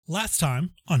Last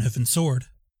time on Hoof and Sword,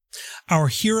 our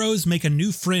heroes make a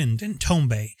new friend in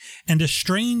Tombe and a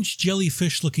strange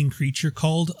jellyfish-looking creature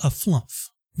called a Flumph.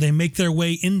 They make their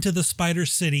way into the Spider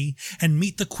City and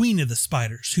meet the Queen of the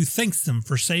Spiders, who thanks them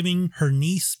for saving her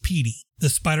niece, Petey. The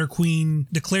Spider Queen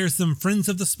declares them friends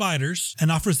of the spiders and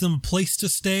offers them a place to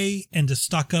stay and to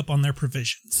stock up on their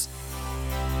provisions.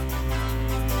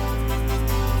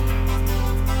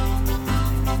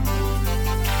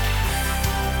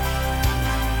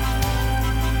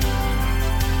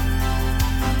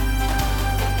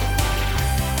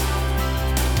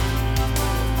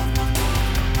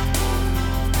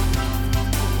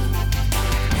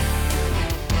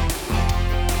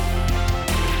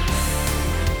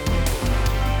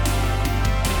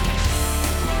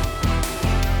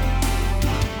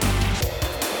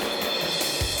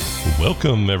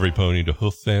 Welcome, every pony, to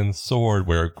Hoof and Sword,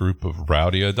 where a group of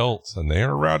rowdy adults, and they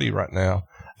are rowdy right now,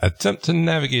 attempt to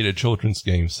navigate a children's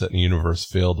game set in a universe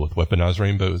filled with weaponized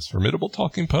rainbows, formidable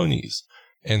talking ponies,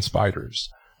 and spiders,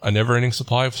 a never-ending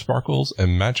supply of sparkles,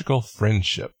 and magical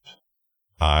friendship.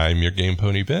 I'm your game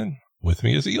pony, Ben. With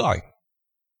me is Eli.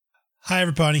 Hi,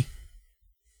 everybody.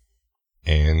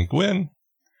 And Gwen.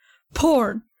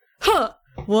 Porn. Huh.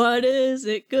 What is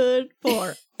it good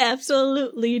for?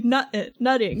 Absolutely nutting.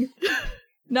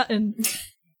 Nutting.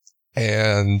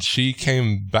 And she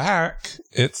came back.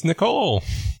 It's Nicole.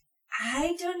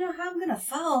 I don't know how I'm going to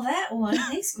follow that one.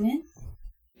 Thanks, Gwen.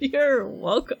 You're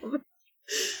welcome.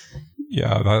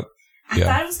 Yeah, I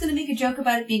thought I was going to make a joke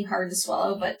about it being hard to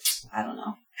swallow, but I don't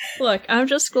know. Look, I'm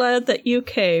just glad that you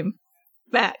came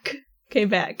back.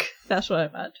 That's what I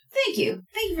meant. Thank you.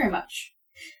 Thank you very much.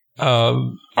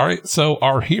 All right, so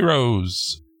our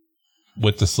heroes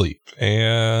went to sleep,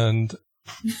 and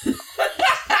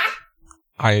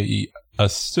I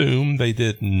assume they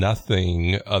did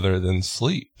nothing other than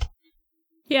sleep.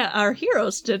 Yeah, our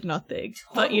heroes did nothing.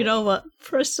 But you know what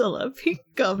Priscilla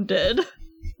Pinkham did?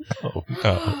 Oh,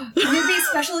 no. Would there be a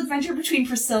special adventure between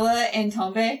Priscilla and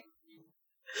Tombe?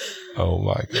 Oh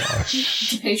my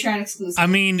gosh. Patreon exclusive. I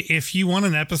mean, if you want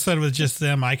an episode with just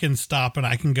them, I can stop and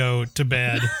I can go to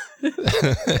bed.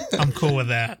 I'm cool with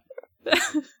that.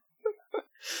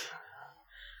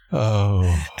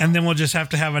 Oh. And then we'll just have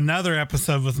to have another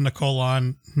episode with Nicole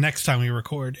on next time we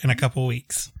record in a couple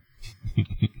weeks.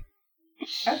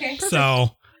 Okay. Perfect. So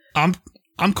I'm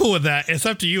cool with that. It's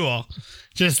up to you all.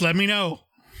 Just let me know.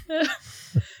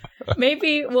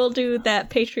 Maybe we'll do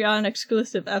that Patreon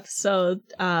exclusive episode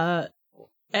at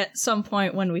some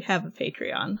point when we have a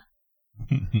Patreon.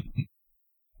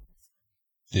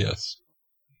 Yes.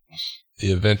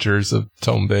 The Adventures of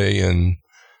Tombe and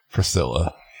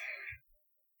Priscilla.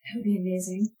 That would be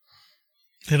amazing.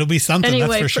 It'll be something, Anyway,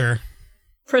 that's for sure.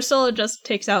 Priscilla just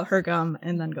takes out her gum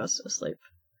and then goes to sleep.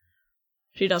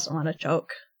 She doesn't want to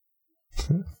choke.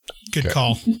 Good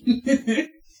call.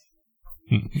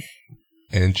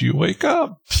 And you wake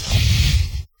up.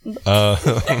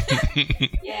 Yay!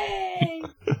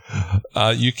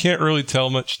 You can't really tell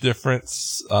much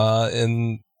difference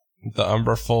in the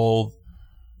Umberfold.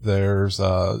 There's,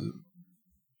 the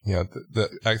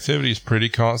activity is pretty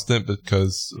constant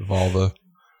because of all the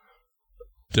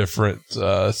different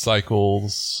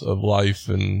cycles of life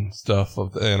and stuff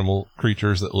of the animal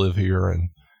creatures that live here. And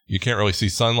you can't really see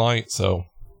sunlight, so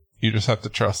you just have to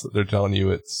trust that they're telling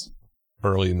you it's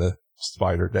early in the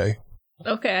spider day.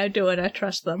 Okay, I do it. I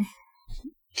trust them.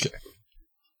 Okay.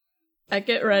 I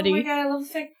get ready. Oh my god, I love the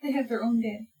fact that they have their own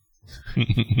day.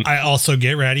 I also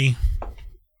get ready.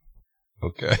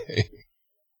 Okay.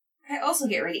 I also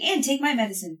get ready and take my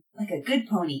medicine like a good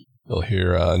pony. You'll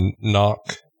hear a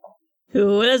knock.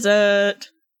 Who is it?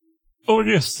 Oh,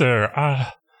 yes, sir.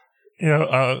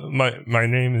 My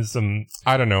name is,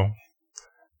 I don't know.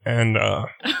 And,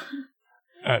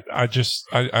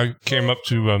 I came up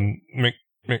to,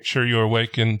 make sure you're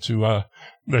awake and to,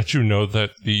 let you know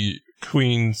that the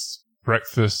Queen's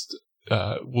breakfast,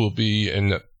 will be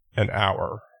in an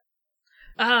hour.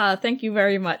 Ah, thank you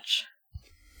very much.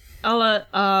 I'll let,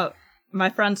 my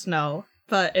friends know.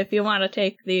 But if you want to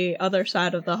take the other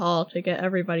side of the hall to get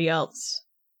everybody else,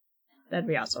 that'd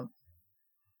be awesome.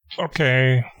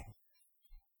 Okay.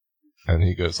 And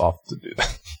he goes off to do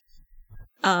that.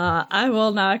 I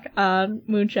will knock on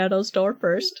Moonshadow's door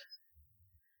first.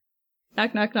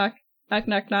 Knock, knock, knock. Knock,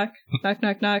 knock, knock. Knock,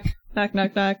 knock, knock. Knock,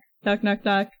 knock, knock. Knock, knock,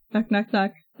 knock. Knock, knock,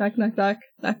 knock. Knock, knock, knock.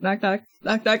 Knock, knock, knock.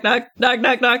 Knock, knock, knock. Knock,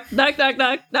 knock, knock. Knock, knock,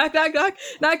 knock. Knock, knock, knock.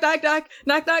 Knock, knock, knock.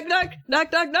 Knock, knock, knock.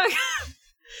 Knock, knock, knock.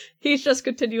 He's just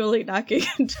continually knocking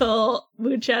until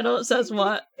Moonshadow says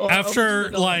what.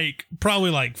 After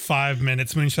probably 5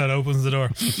 minutes, Moonshot opens the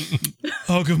door.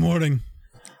 Oh, good morning.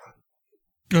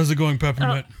 How's it going,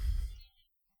 Peppermint?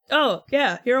 Oh,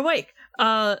 yeah, you're awake.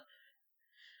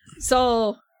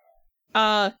 So,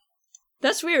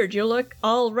 that's weird. You look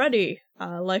all ready.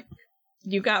 Like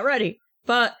you got ready.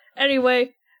 But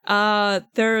anyway,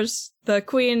 there's the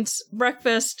Queen's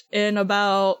breakfast in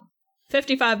about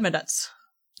 55 minutes.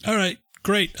 All right,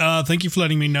 great. Thank you for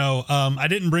letting me know. I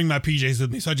didn't bring my PJs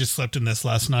with me, so I just slept in this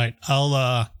last night.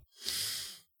 I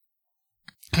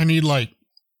need like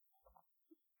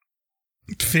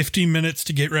 50 minutes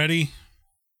to get ready.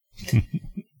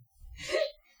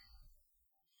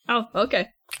 Oh, okay.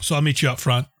 So I'll meet you up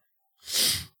front.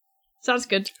 Sounds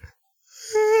good.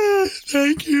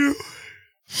 Thank you.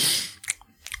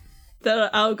 Then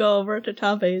I'll go over to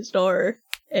Tombe's door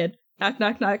and knock,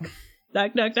 knock, knock.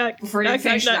 Knock, knock, knock. Before you knock,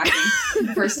 finish knock, knock. knocking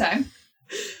the first time.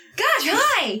 Gosh,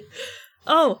 hi!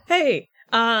 Oh, hey.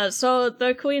 So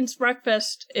the Queen's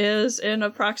breakfast is in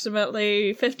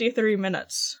approximately 53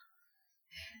 minutes.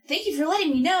 Thank you for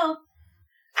letting me know.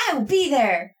 I will be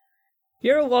there.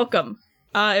 You're welcome.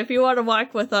 If you want to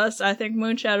walk with us, I think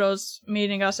Moonshadow's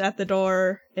meeting us at the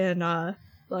door in,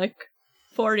 like,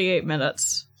 48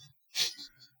 minutes.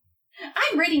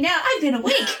 I'm ready now. I've been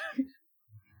awake.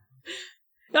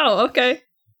 Oh, okay.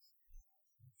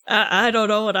 I don't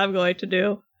know what I'm going to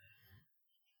do.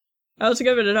 I was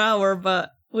given an hour,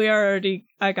 but I already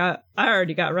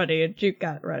got ready and Juke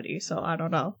got ready, so I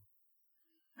don't know.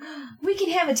 We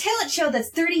can have a talent show that's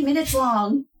 30 minutes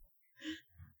long.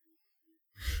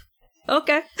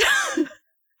 Okay.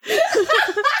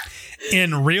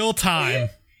 In real time.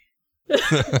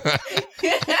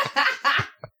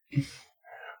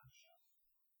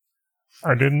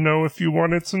 I didn't know if you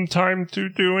wanted some time to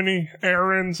do any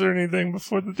errands or anything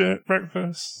before the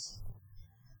breakfast.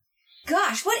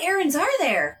 Gosh, what errands are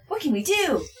there? What can we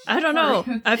do? I don't know.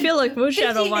 I feel like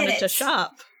Moonshadow 15 wanted to minutes.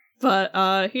 shop,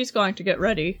 but he's going to get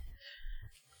ready.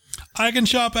 I can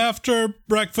shop after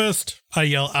breakfast. I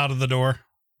yell out of the door.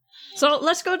 So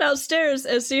let's go downstairs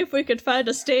and see if we can find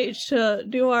a stage to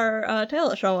do our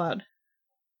talent show on.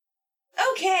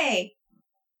 Okay.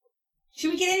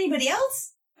 Should we get anybody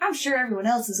else? I'm sure everyone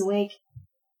else is awake.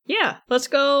 Yeah, let's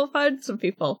go find some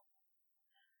people.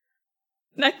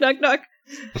 Knock, knock, knock.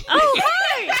 Oh,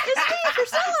 hi! It's me,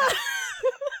 Priscilla!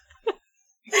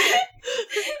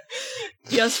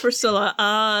 Yes,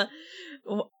 Priscilla.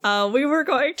 We were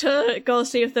going to go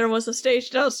see if there was a stage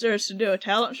downstairs to do a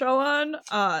talent show on,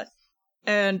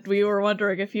 and we were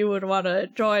wondering if you would want to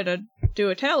join and do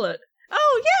a talent.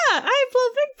 Oh, yeah! I blow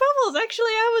big bubbles!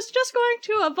 Actually, I was just going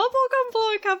to a bubblegum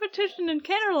blowing competition in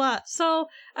Canterlot, so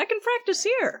I can practice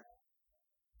here.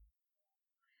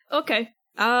 Okay.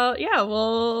 Yeah,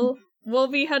 we'll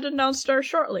be heading downstairs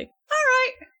shortly.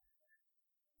 Alright!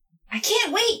 I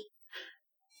can't wait.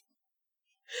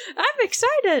 I'm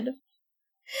excited!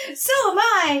 So am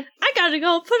I. I gotta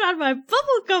go put on my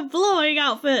bubblegum blowing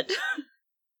outfit!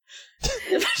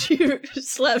 And she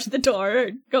slams the door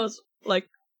and goes, like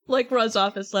runs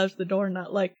off and slams the door,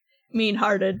 not like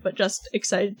mean-hearted, but just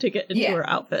excited to get into her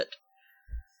outfit.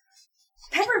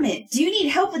 Peppermint, do you need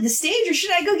help with the stage, or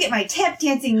should I go get my tap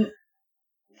dancing,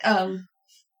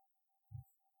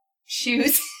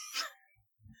 shoes?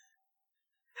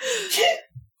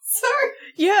 Sorry.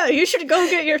 Yeah, you should go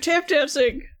get your tap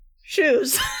dancing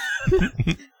shoes.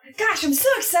 Gosh, I'm so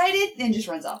excited. And just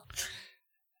runs off.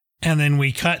 And then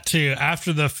we cut to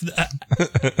after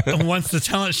once the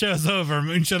talent show's over,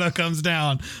 Moonshadow comes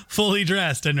down, fully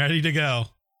dressed and ready to go.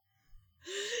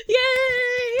 Yay!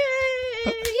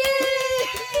 Yay!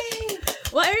 Yay!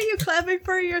 Why are you clapping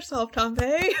for yourself, Tombe?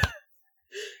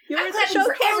 You I'm were the clapping show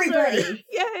for closer. everybody.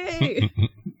 Yay!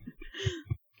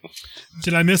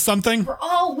 Did I miss something? We're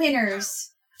all winners.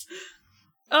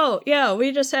 Oh, yeah,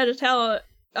 we just had a talent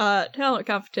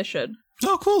competition.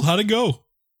 Oh, cool. How'd it go?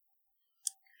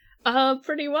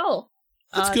 Pretty well.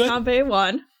 That's good. Tombe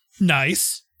won.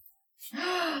 Nice.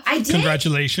 I did?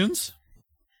 Congratulations.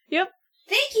 Yep.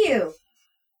 Thank you.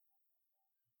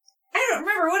 I don't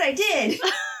remember what I did.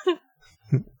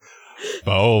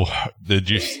 Oh,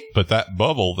 but that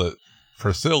bubble that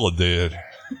Priscilla did.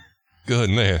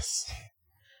 Goodness.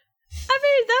 I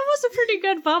mean, that was a pretty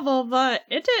good bubble, but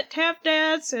it didn't tap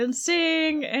dance and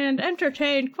sing and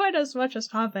entertain quite as much as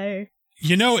Tombe.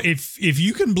 You know, if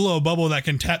you can blow a bubble that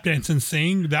can tap dance and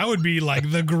sing, that would be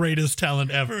like the greatest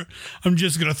talent ever. I'm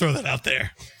just going to throw that out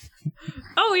there.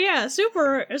 Oh yeah,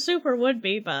 super would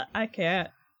be, but I can't.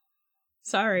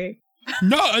 Sorry.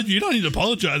 No, you don't need to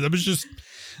apologize. I was just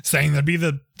saying that'd be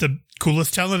the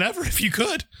coolest talent ever if you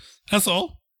could. That's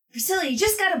all. Priscilla, you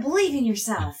just gotta believe in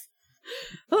yourself.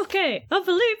 Okay, I'll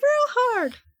believe real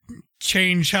hard.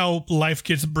 Change how life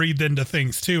gets breathed into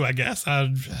things too, I guess. I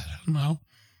don't know.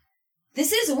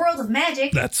 This is a world of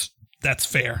magic. That's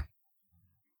fair.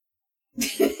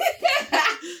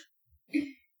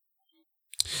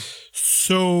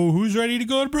 So, who's ready to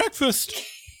go to breakfast?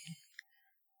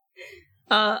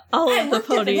 All of the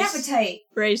ponies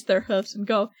raise their hoofs and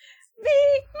go,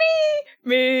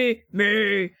 me.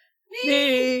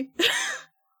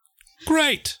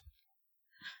 Great.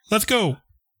 Let's go.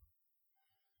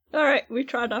 All right, we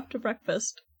trot off to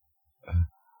breakfast.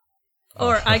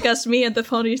 Or I guess me and the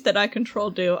ponies that I control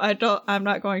do. I'm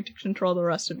not going to control the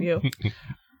rest of you.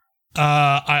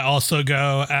 I also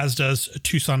go, as does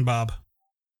Tucson Bob.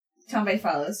 Tombe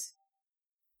follows.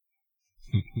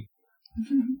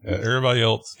 Everybody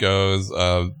else goes.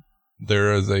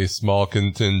 There is a small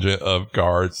contingent of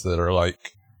guards that are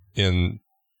like in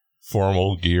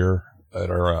formal gear that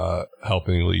are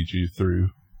helping lead you through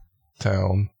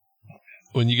town.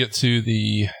 When you get to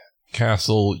the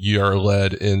castle, you are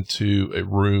led into a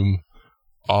room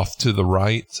off to the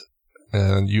right,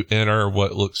 and you enter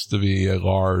what looks to be a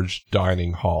large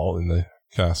dining hall in the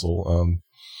castle.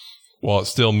 While it's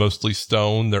still mostly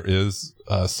stone, there is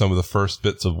some of the first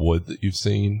bits of wood that you've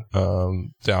seen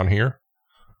down here.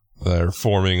 They're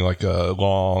forming like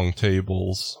long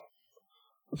tables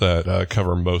that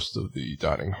cover most of the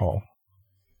dining hall.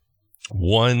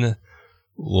 One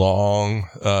long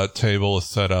table is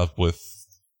set up with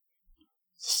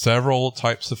several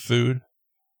types of food,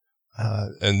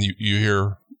 and you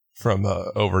hear from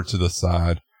over to the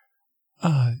side,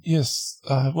 yes,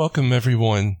 welcome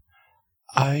everyone.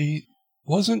 I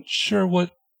wasn't sure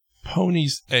what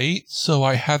ponies ate, so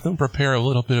I had them prepare a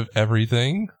little bit of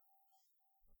everything.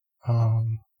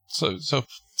 So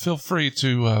feel free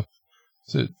to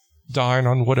dine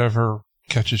on whatever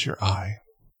catches your eye.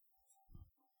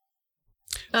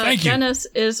 Thank you. Dennis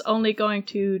is only going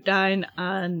to dine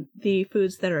on the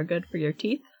foods that are good for your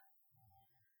teeth.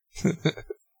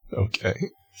 Okay.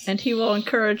 And he will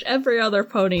encourage every other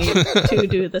pony to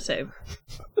do the same.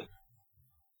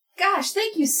 Gosh,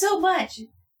 thank you so much.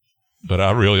 But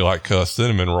I really like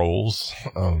cinnamon rolls.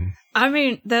 I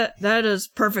mean, that is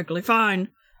perfectly fine,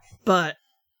 but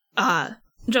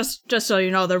just so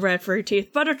you know, they're bad for your teeth.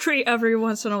 But a treat every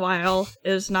once in a while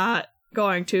is not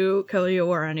going to kill you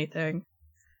or anything.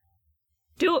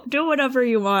 Do whatever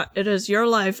you want. It is your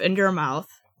life and your mouth.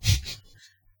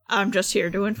 I'm just here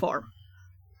to inform.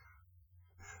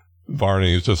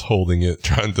 Barney is just holding it,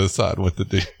 trying to decide what to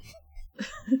do.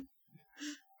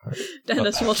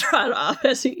 Dennis will trot off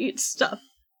as he eats stuff.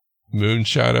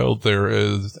 Moonshadow, there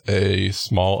is a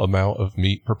small amount of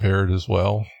meat prepared as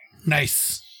well.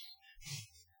 Nice.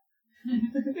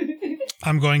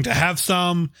 I'm going to have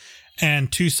some,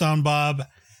 and Tucson Bob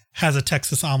has a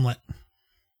Texas omelet.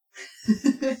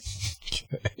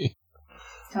 Okay.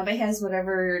 Tombe has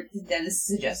whatever Dennis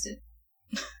suggested.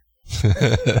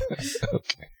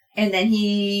 Okay. And then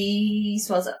he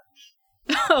swells up.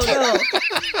 Oh no.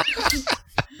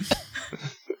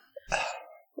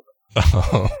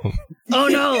 Oh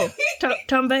no,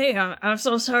 Tombe, I'm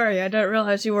so sorry. I didn't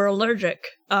realize you were allergic.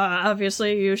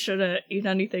 Obviously, you shouldn't eat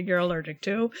anything you're allergic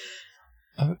to.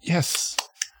 Yes.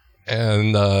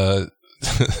 And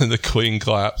the queen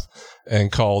claps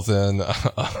and calls in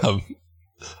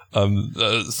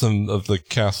some of the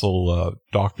castle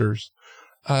doctors.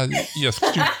 Yes,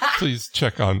 could you please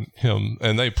check on him?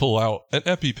 And they pull out an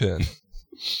EpiPen.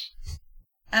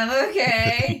 I'm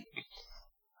okay.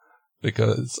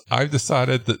 Because I've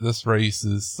decided that this race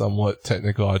is somewhat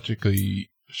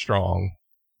technologically strong.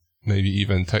 Maybe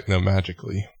even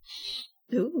technomagically.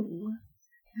 Ooh.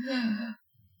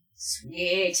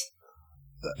 Sweet.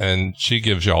 And she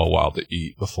gives y'all a while to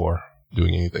eat before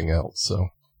doing anything else, so.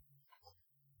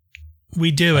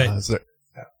 We do it.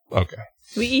 Okay.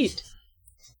 We eat.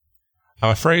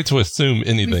 I'm afraid to assume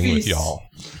anything with y'all.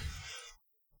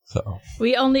 So.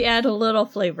 We only add a little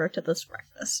flavor to this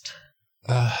breakfast.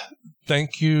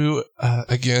 Thank you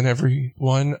again,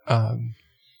 everyone.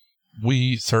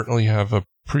 We certainly have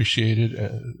appreciated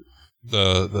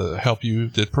the help you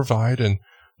did provide, and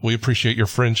we appreciate your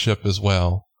friendship as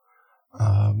well.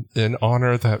 In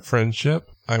honor of that friendship,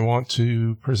 I want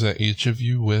to present each of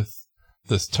you with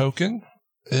this token.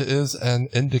 It is an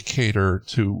indicator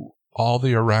to all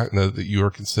the arachna that you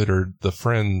are considered the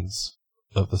friends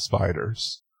of the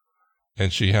spiders.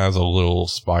 And she has a little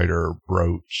spider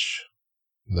brooch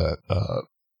that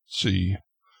she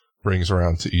brings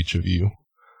around to each of you.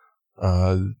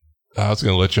 I was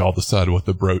going to let y'all decide what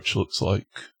the brooch looks like.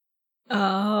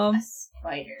 A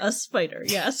spider. A spider,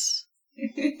 yes.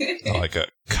 Like a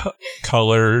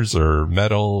colors or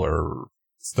metal or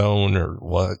stone or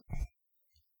what?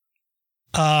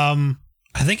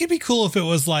 I think it'd be cool if it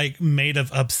was like made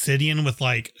of obsidian with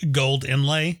like gold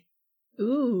inlay.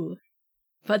 Ooh.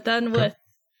 But then with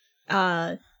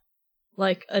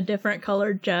like a different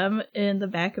colored gem in the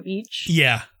back of each.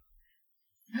 Yeah.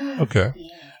 Okay.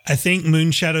 I think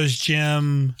Moonshadow's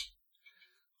gem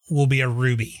will be a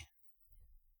ruby.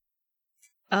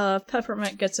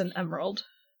 Peppermint gets an emerald.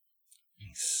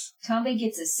 Nice. Tombe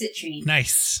gets a citrine.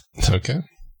 Nice. Okay.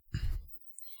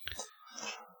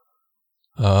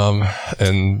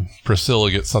 And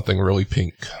Priscilla gets something really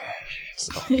pink.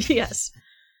 So, Yes.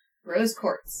 Rose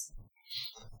quartz.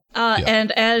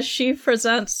 And as she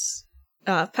presents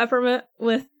Peppermint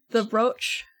with the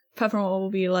brooch, Peppermint will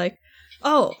be like,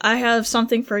 "Oh, I have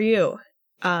something for you.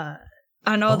 I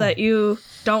know that you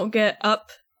don't get up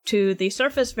to the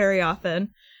surface very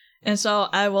often, and so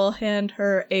I will hand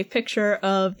her a picture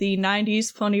of the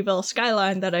 90s Ponyville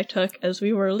skyline that I took as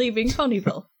we were leaving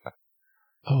Ponyville."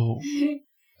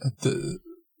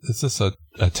 Is this a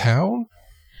town?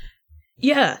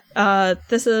 Yeah,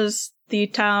 this is the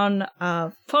town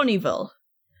of Ponyville.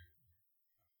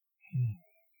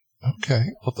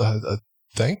 Okay. Well,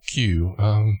 thank you.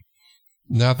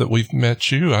 Now that we've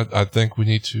met you, I think we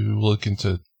need to look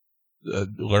into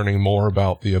learning more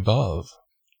about the above.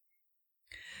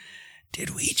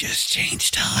 Did we just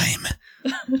change time?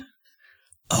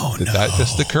 Oh, Did no. that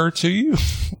just occur to you?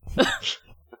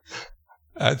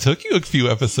 It took you a few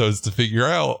episodes to figure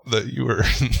out that you were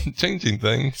changing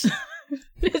things.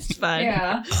 It's fine.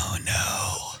 Yeah. Oh,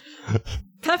 no.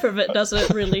 Peppermint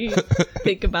doesn't really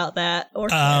think about that or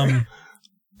care.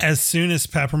 As soon as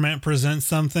Peppermint presents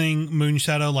something,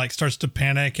 Moonshadow like starts to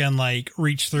panic and like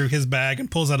reach through his bag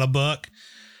and pulls out a book.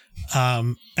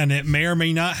 And it may or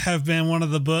may not have been one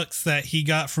of the books that he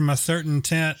got from a certain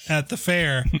tent at the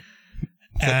fair.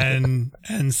 and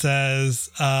says,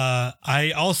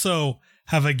 I also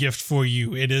have a gift for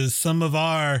you. It is some of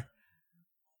our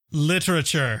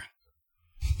literature.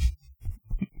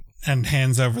 And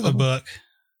hands over the book.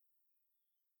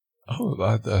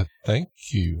 Thank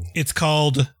you. It's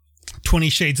called 20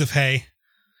 Shades of Hay.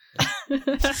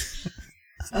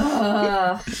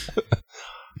 Okay.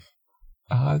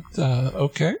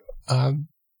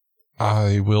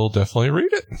 I will definitely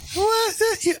read it. What?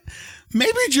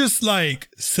 Maybe just like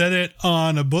set it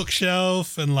on a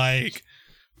bookshelf and like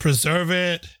preserve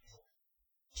it.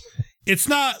 It's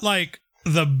not like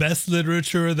the best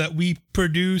literature that we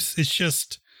produce. It's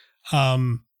just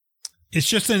an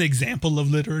example of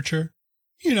literature,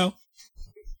 you know.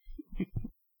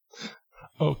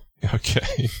 Oh,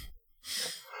 okay.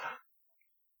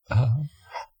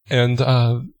 And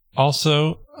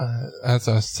also, as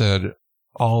I said,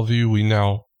 all of you we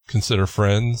now consider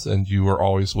friends, and you are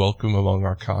always welcome among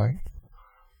our kind.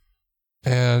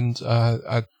 And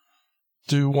I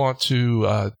do want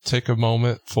to take a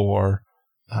moment for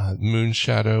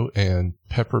Moonshadow and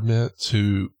Peppermint,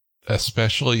 who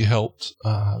especially helped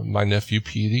my nephew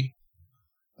Petey.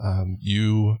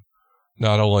 You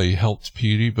not only helped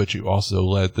Petey, but you also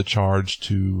led the charge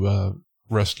to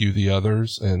rescue the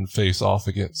others and face off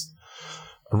against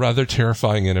a rather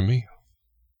terrifying enemy.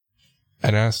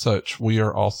 And as such, we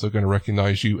are also going to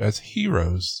recognize you as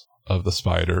heroes of the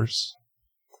spiders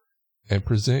and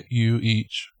present you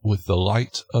each with the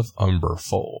Light of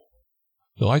Umberful.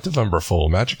 The Light of Umberful,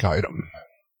 magic item.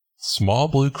 Small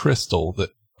blue crystal that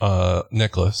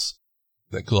necklace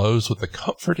that glows with a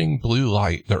comforting blue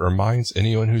light that reminds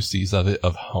anyone who sees of it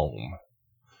of home.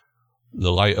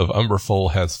 The Light of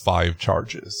Umberful has 5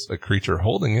 charges. A creature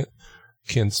holding it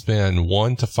can spend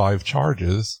 1 to 5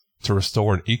 charges to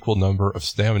restore an equal number of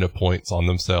stamina points on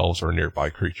themselves or a nearby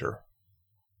creature.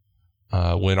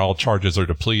 When all charges are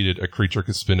depleted, a creature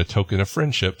can spend a token of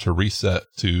friendship to reset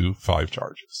to 5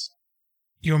 charges.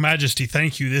 Your Majesty,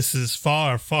 thank you. This is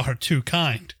far, far too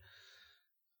kind.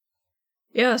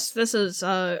 Yes, this is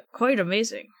quite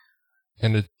amazing.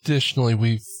 And additionally,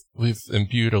 we've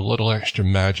imbued a little extra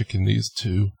magic in these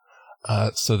two,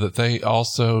 so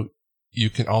that you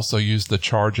can also use the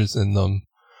charges in them.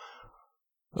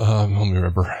 Let me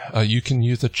remember. You can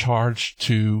use a charge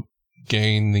to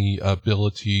gain the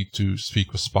ability to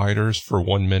speak with spiders for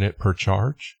 1 minute per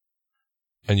charge.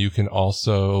 And you can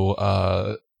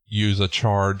also use a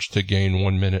charge to gain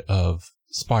 1 minute of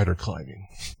spider climbing.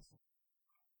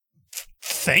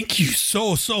 Thank you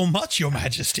so much, Your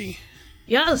Majesty.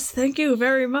 Yes, thank you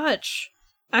very much.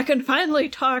 I can finally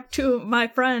talk to my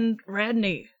friend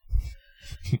Radney.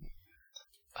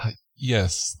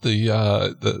 Yes,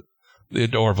 the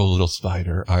adorable little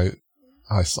spider. I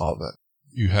saw that.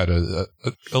 You had a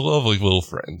lovely little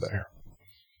friend there.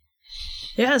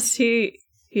 Yes,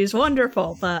 he's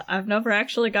wonderful, but I've never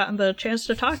actually gotten the chance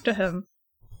to talk to him.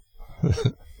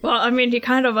 Well, I mean, he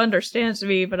kind of understands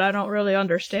me, but I don't really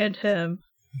understand him.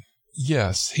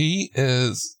 Yes, he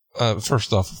is.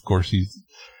 First off, of course,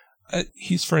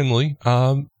 he's friendly.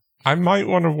 I might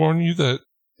want to warn you that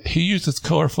he uses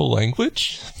colorful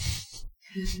language.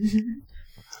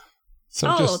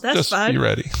 So just fine. be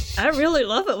ready. I really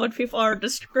love it when people are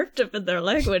descriptive in their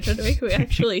language and make me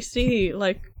actually see,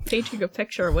 like, painting a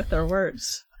picture with their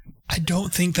words. I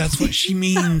don't think that's what she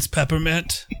means,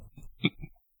 Peppermint.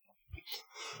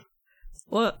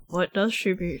 What does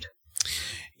she mean?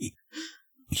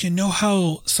 You know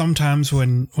how sometimes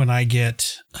when I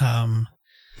get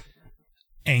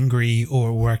angry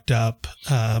or worked up,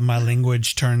 my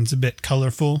language turns a bit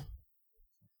colorful?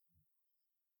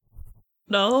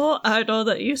 No, I know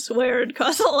that you swear and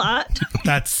cuss a lot.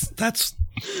 That's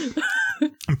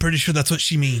I'm pretty sure that's what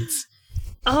she means.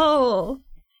 Oh.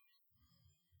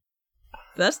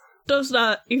 That does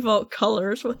not evoke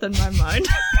colors within my mind.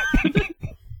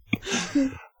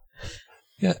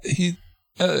 Yeah,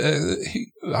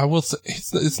 I will say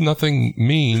it's nothing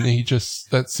mean.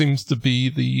 That seems to be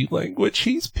the language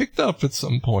he's picked up at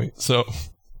some point. So,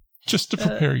 just to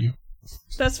prepare you.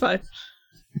 That's fine.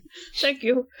 Thank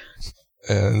you.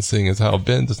 And seeing as how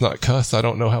Ben does not cuss, I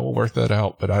don't know how we'll work that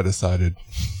out, but I decided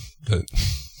that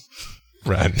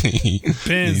Rodney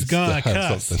Ben's gonna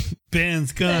cuss. Something.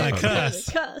 Ben's gonna cuss.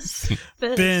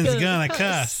 Ben's gonna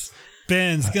cuss.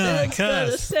 Ben's gonna cuss.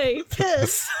 Gonna say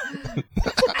piss. I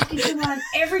can come on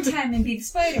every time and be the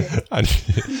spider. I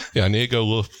need to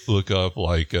go look up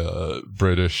like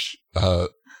British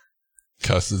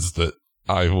cusses that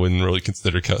I wouldn't really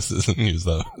consider cusses and use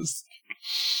those.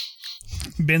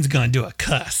 Ben's gonna do a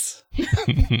cuss.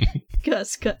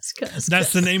 Cuss.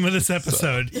 That's the name of this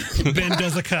episode. Ben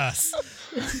does a cuss.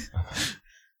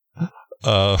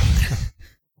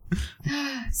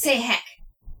 Say heck.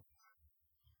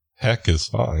 Heck is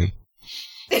fine.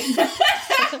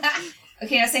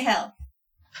 Okay, now say hell.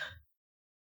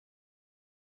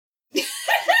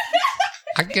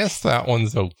 I guess that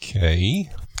one's okay.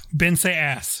 Ben, say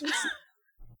ass.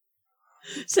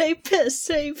 Say piss.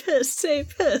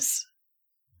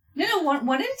 No,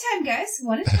 one at a time, guys.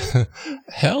 One at a time.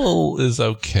 Hell is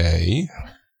okay.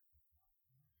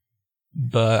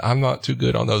 But I'm not too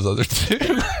good on those other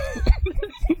two.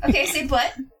 Okay, say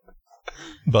butt.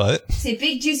 But Say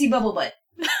big juicy bubble butt.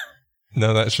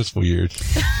 no, that's just weird.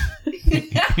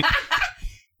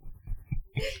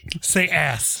 Say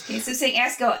ass. Okay, so saying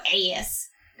ass, go ass.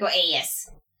 Go ass.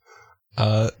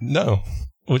 No.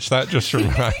 Which that just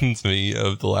reminds me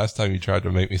of the last time you tried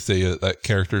to make me say that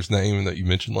character's name that you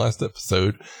mentioned last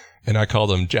episode, and I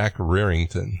called him Jack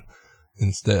Rearington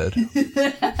instead.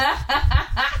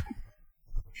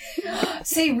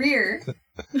 Say rear.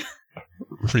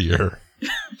 Rear.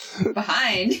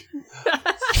 Behind.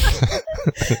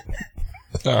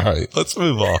 All right, let's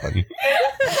move on.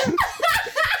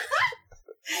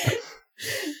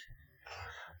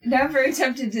 Now I'm very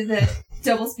tempted to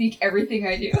double speak everything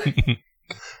I do.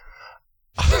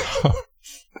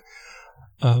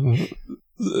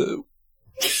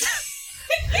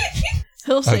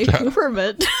 He'll say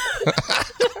poopermint.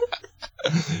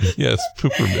 Yes,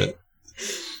 poopermint.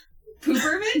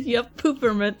 Poopermint? Yep,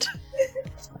 poopermint.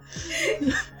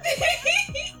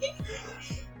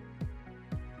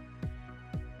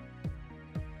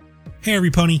 Hey every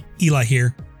pony, Eli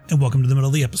here, and welcome to the middle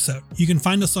of the episode. You can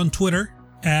find us on Twitter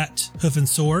at Hoof and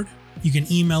Sword. You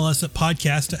can email us at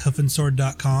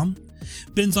podcast@hoofandsword.com.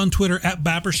 Ben's on Twitter at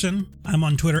Bapperson. I'm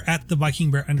on Twitter at the Viking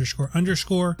Bear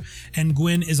 __, and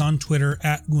Gwen is on Twitter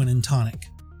at Gwen and Tonic.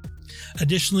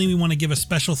 Additionally, we want to give a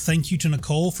special thank you to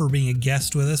Nicole for being a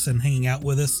guest with us and hanging out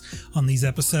with us on these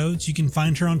episodes. You can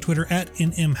find her on Twitter at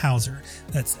NMHauser.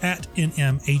 That's at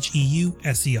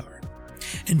NMHEUSER.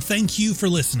 And thank you for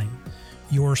listening.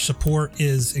 Your support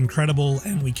is incredible,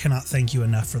 and we cannot thank you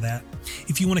enough for that.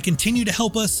 If you want to continue to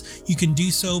help us, you can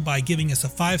do so by giving us a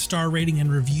 5-star rating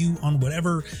and review on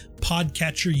whatever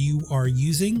podcatcher you are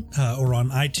using, or on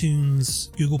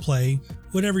iTunes, Google Play,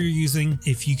 whatever you're using.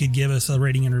 If you could give us a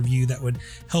rating and review, that would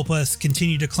help us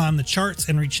continue to climb the charts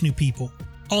and reach new people.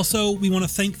 Also, we want to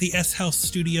thank the S-House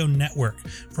Studio Network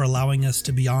for allowing us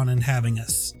to be on and having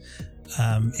us.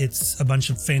 It's a bunch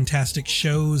of fantastic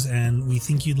shows, and we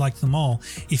think you'd like them all.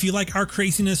 If you like our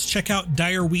craziness, check out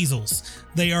Dire Weasels.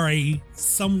 They are a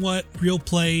somewhat real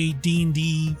play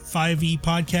D&D 5e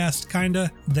podcast, kinda.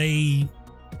 They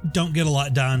don't get a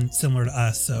lot done similar to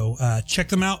us, so check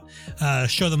them out.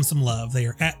 Show them some love. They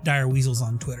are at Dire Weasels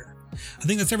on Twitter. I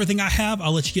think that's everything I have.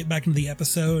 I'll let you get back into the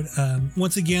episode.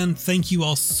 Once again, thank you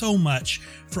all so much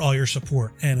for all your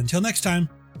support, and until next time,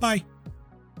 bye.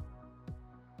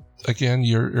 again,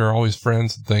 you're always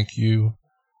friends. Thank you.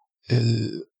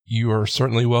 You are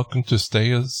certainly welcome to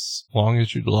stay as long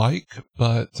as you'd like,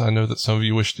 but I know that some of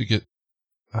you wish to get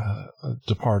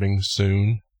departing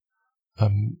soon.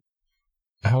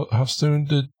 How soon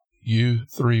did you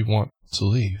three want to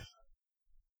leave?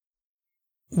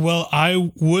 Well,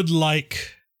 I would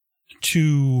like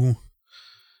to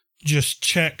just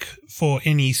check for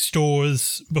any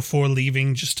stores before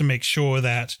leaving, just to make sure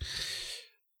that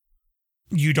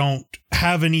you don't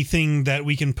have anything that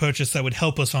we can purchase that would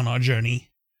help us on our journey.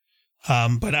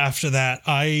 But after that,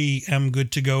 I am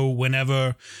good to go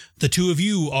whenever the two of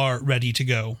you are ready to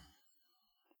go.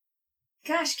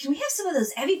 Gosh, can we have some of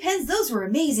those EpiPens? Those were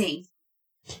amazing.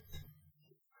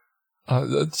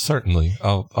 Certainly.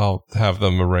 I'll have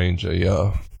them arrange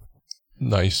a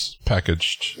nice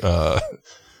packaged,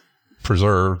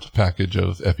 preserved package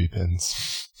of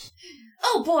EpiPens.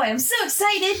 Oh boy, I'm so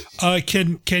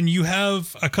excited. Can you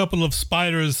have a couple of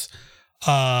spiders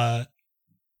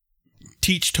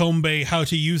teach Tombe how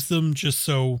to use them, just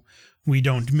so we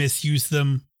don't misuse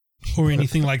them or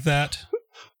anything like that?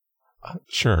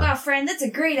 Sure. Wow, friend, that's a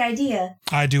great idea.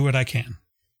 I do what I can.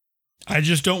 I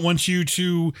just don't want you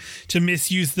to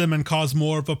misuse them and cause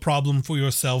more of a problem for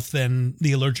yourself than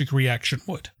the allergic reaction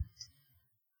would.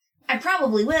 I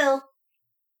probably will.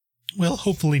 Well,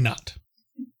 hopefully not.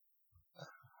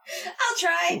 I'll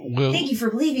try. Thank you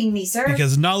for believing in me, sir.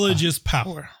 Because knowledge is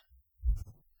power.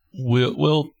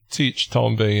 We'll teach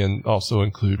Tombe and also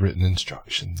include written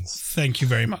instructions. Thank you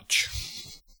very much.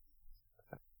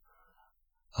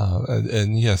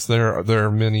 And yes, there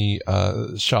are many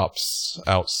shops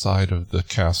outside of the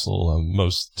castle.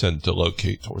 Most tend to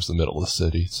locate towards the middle of the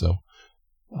city, so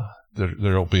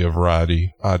there'll be a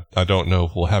variety. I don't know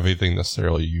if we'll have anything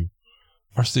necessarily you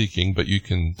are seeking, but you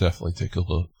can definitely take a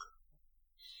look.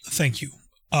 Thank you.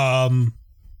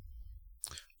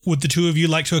 Would the two of you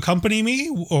like to accompany me?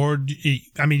 Or,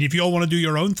 I mean, if you all want to do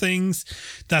your own things,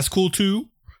 that's cool too.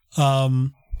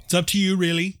 It's up to you,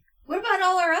 really. What about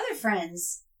all our other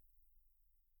friends?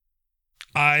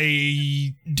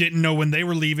 I didn't know when they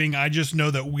were leaving. I just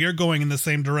know that we're going in the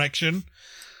same direction.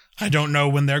 I don't know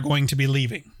when they're going to be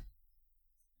leaving.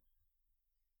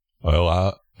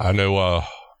 Well, I know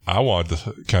I wanted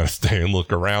to kind of stay and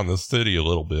look around the city a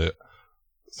little bit.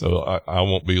 So I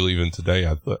won't be leaving today,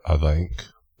 I think.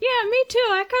 Yeah, me too.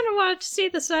 I kind of wanted to see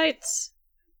the sights.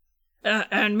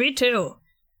 And me too.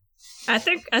 I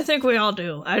think we all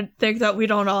do. I think that we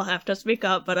don't all have to speak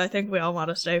up, but I think we all want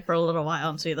to stay for a little while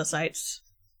and see the sights.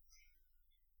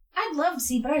 I'd love to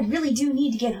see, but I really do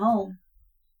need to get home.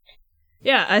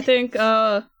 Yeah, I think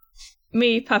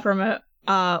me, Peppermint,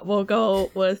 will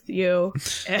go with you,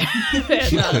 and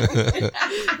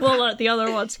we'll let the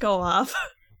other ones go off.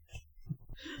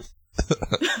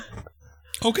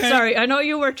 Okay. Sorry, I know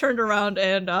you were turned around,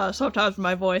 and sometimes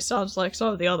my voice sounds like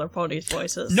some of the other ponies'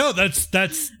 voices. No, that's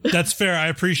fair. I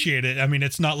appreciate it. I mean,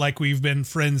 it's not like we've been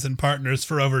friends and partners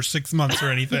for over 6 months or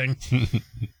anything.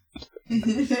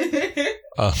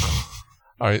 All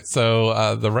right,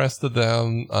 so the rest of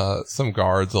them, some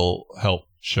guards will help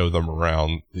show them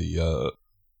around the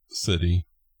city.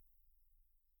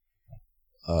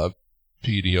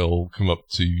 PD will come up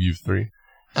to you three.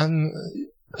 And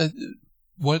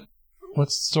what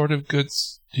sort of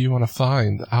goods do you want to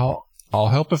find? I'll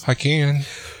help if I can.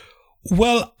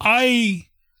 Well, I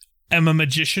am a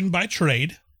magician by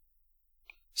trade,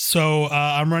 so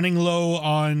I'm running low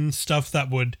on stuff that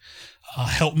would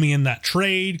help me in that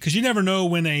trade, because you never know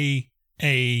when a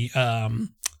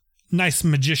nice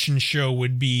magician show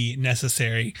would be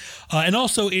necessary. And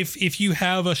also, if you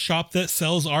have a shop that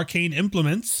sells arcane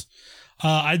implements,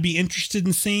 I'd be interested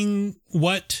in seeing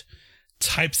what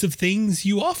types of things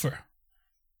you offer.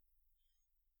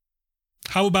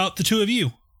 How about the two of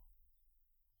you?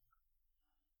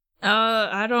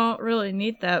 I don't really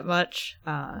need that much.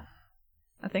 I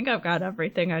think I've got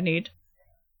everything I need.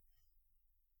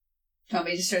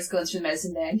 Tommy just starts going through the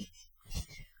medicine bag.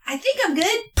 I think I'm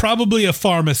good. Probably a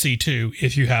pharmacy too,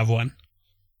 if you have one.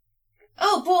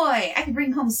 Oh boy, I can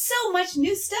bring home so much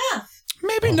new stuff.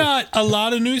 Maybe not a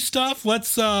lot of new stuff.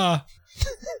 Let's not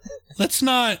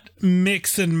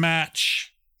mix and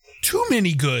match too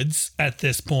many goods at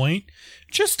this point.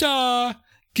 Just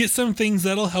get some things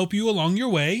that'll help you along your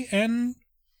way, and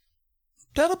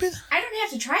that'll be... I don't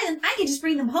have to try them. I can just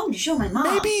bring them home to show my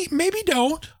mom. Maybe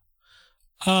don't.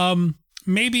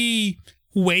 Maybe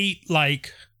wait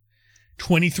like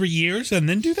 23 years and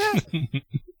then do that.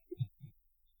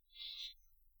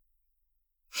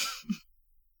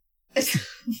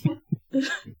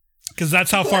 Because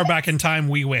that's how far back in time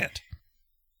we went.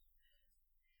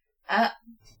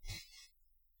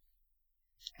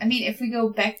 I mean, if we go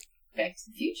back to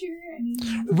the future, I mean...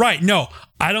 Right, no.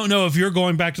 I don't know if you're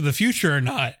going back to the future or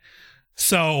not.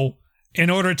 So, in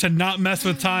order to not mess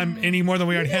with time any more than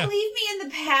we already have... leave me in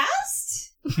the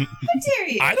past? How dare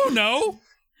you? I don't know.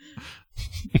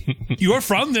 You're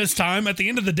from this time. At the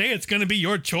end of the day, it's going to be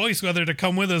your choice whether to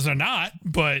come with us or not.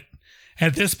 But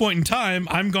at this point in time,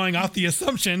 I'm going off the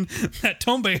assumption that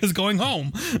Tombe is going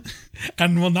home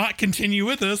and will not continue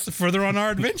with us further on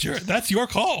our adventure. That's your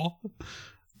call.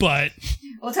 But...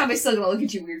 Well, Tombe's still going to look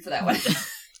at you weird for that one.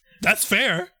 That's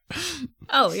fair.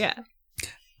 Oh, yeah.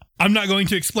 I'm not going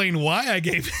to explain why I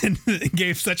gave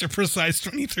such a precise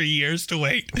 23 years to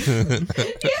wait.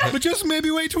 But just maybe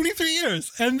wait 23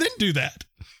 years and then do that.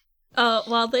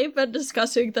 While they've been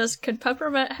discussing this, could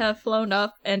Peppermint have flown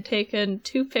up and taken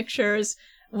 2 pictures,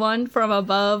 one from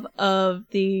above of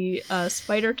the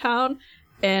Spider Town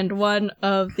and one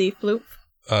of the Floop?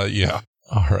 Yeah.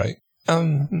 All right.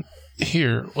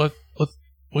 Here,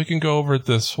 we can go over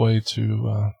this way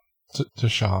to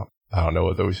shop. I don't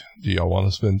know. Do y'all want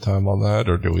to spend time on that,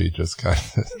 or do we just kind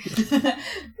of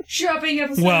shopping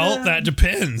episode? Well, that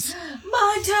depends.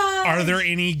 Montage. Are there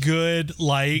any good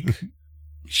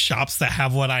shops that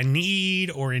have what I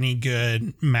need, or any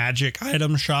good magic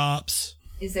item shops?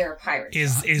 Is there a pirate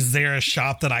shop? Is there a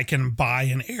shop that I can buy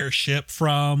an airship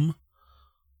from?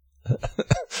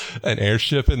 An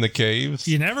airship in the caves?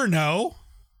 You never know.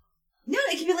 No,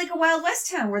 it could be like a Wild West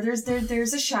town where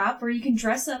there's a shop where you can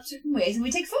dress up certain ways and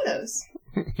we take photos.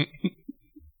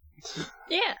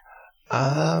 Yeah.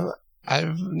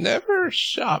 I've never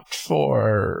shopped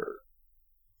for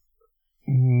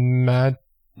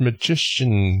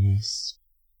magician's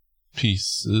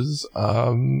pieces.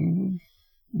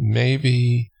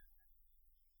 Maybe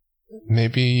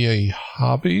a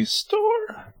hobby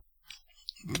store?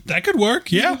 That could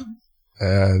work, yeah.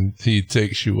 And he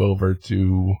takes you over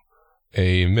to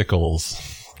a Mickles.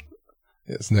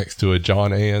 It's next to a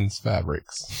John Ann's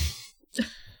Fabrics.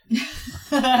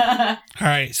 All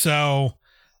right, so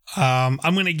I'm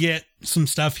going to get some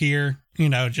stuff here,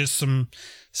 just some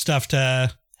stuff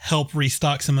to help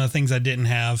restock some of the things I didn't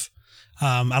have.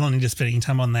 I don't need to spend any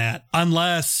time on that,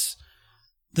 unless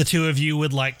the two of you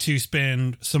would like to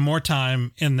spend some more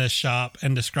time in this shop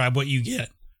and describe what you get.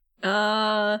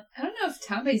 I don't know if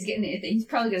Tombe's getting anything. He's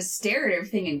probably going to stare at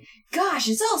everything and, gosh,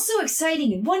 it's all so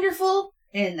exciting and wonderful.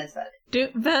 And that's about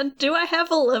it. Do I have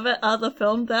a limit on the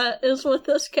film that is with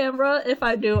this camera? If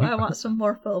I do, I want some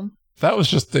more film. That was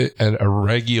just a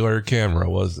regular camera,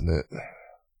 wasn't it?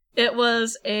 It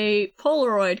was a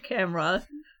Polaroid camera.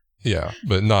 Yeah,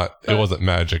 but it wasn't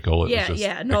magical. It was just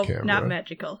a camera. Not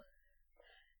magical.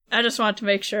 I just want to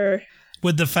make sure.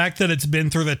 Would the fact that it's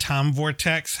been through the time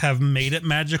vortex have made it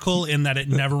magical in that it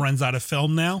never runs out of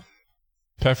film now?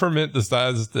 Peppermint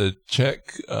decides to check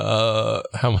how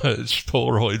much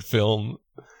Polaroid film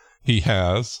he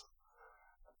has,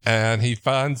 and he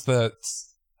finds that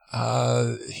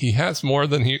he has more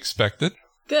than he expected.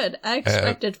 Good. I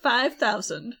expected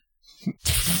 5,000.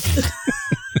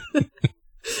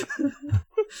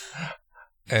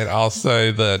 And I'll say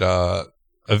that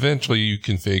eventually you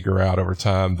can figure out over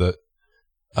time that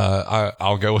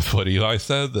I'll go with what Eli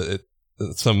said, that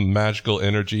some magical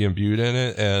energy imbued in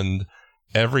it, and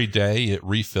every day it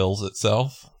refills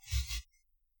itself.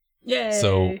 Yay.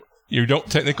 So you don't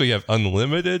technically have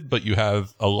unlimited, but you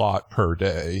have a lot per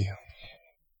day.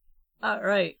 All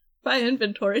right. My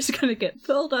inventory is going to get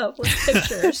filled up with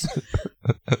pictures.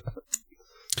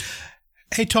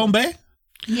 Hey, Tombe?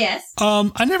 Yes?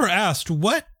 I never asked,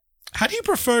 how do you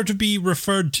prefer to be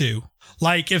referred to?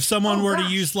 Like, if someone were to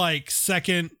use,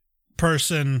 second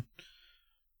person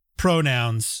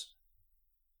pronouns.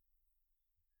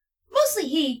 Mostly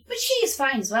he, but she is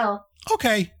fine as well.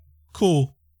 Okay,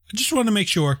 cool. I just wanted to make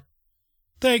sure.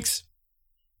 Thanks.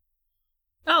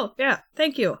 Oh, yeah,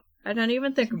 thank you. I didn't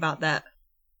even think about that.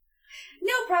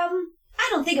 No problem. I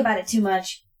don't think about it too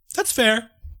much. That's fair.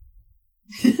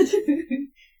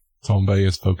 Tombe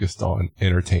is focused on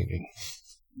entertaining.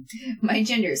 My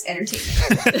gender is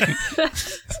entertaining.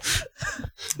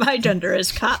 My gender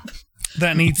is cop.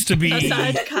 That needs to be...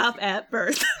 Assigned cop at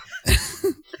birth.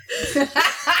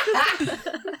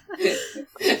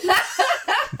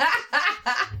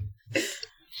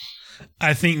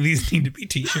 I think these need to be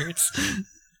t-shirts.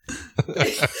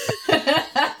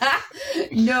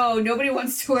 No, nobody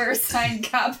wants to wear a signed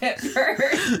cop at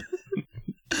birth.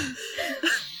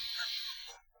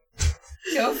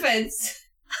 No offense.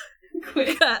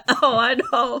 Quit. Oh, I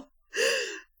know.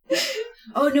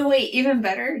 Oh, no, wait, even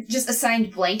better. Just a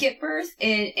signed blanket birth,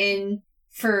 and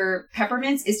for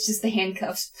Peppermints, it's just the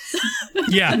handcuffs.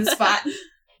 Yeah. On the spot.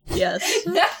 Yes.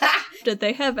 Did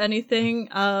they have anything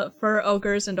for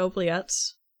ogres and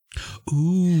oubliettes?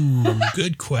 Ooh,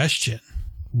 good question.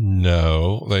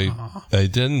 No, they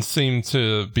didn't seem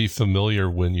to be familiar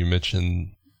when you mentioned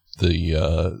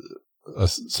the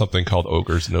something called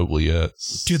Ogres and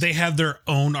Oubliettes. Do they have their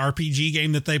own RPG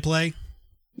game that they play?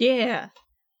 Yeah.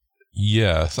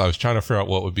 Yes, I was trying to figure out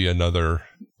what would be another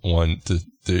one to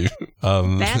do.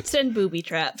 Bats and booby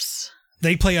traps.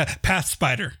 They play a Path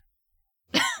Spider.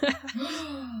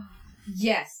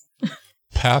 Yes.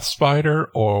 Path Spider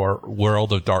or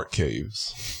World of Dark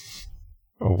Caves?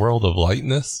 A World of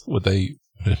Lightness? Would they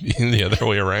be the other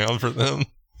way around for them?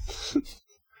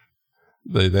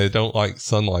 They don't like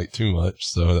sunlight too much,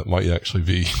 so that might actually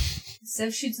be Instead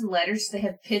of shoots and ladders, they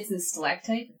have pits and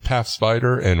stalactite. Path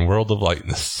Spider and World of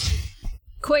Lightness.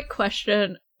 Quick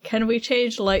question. Can we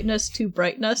change lightness to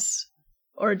brightness?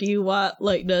 Or do you want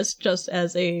lightness just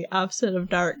as a opposite of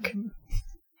dark?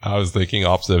 I was thinking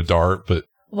opposite of dark, but...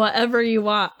 Whatever you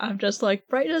want. I'm just like,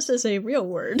 brightness is a real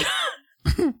word.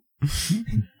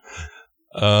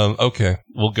 Okay,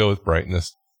 we'll go with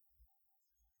brightness.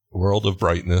 World of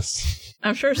Brightness.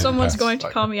 I'm sure someone's going to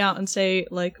Spider. call me out and say,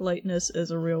 like, lightness is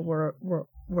a real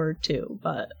word too,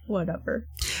 but whatever.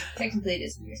 Technically, it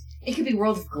is weird. It could be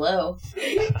World of Glow.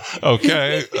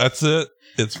 Okay, that's it.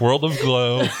 It's World of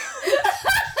Glow.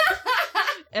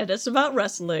 And it's about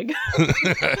wrestling.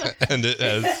 And it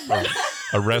has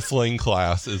a wrestling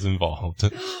class is involved.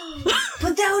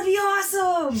 But that would be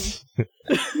awesome!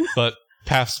 But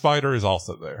Path Spider is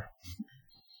also there.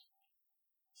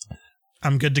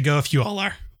 I'm good to go if you all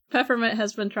are. Peppermint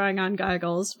has been trying on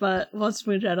goggles, but once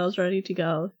Moonshadow's ready to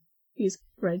go, he's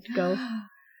ready to go.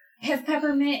 Have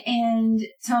Peppermint and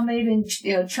Tommy been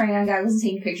trying on goggles and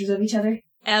taking pictures of each other?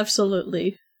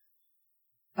 Absolutely.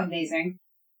 Amazing.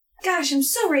 Gosh, I'm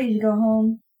so ready to go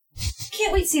home.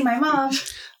 Can't wait to see my mom.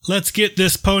 Let's get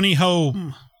this pony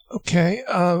home. Okay,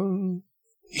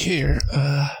 here,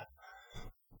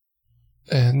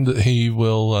 and he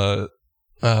will,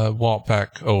 walk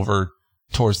back over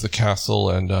towards the castle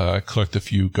and, collect a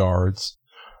few guards.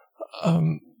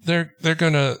 They're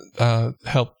gonna,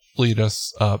 help lead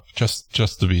us up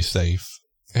just to be safe.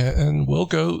 And we'll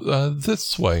go,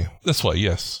 this way,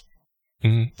 yes.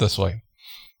 This way.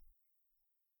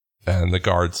 And the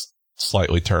guards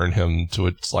slightly turn him to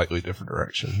a slightly different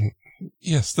direction.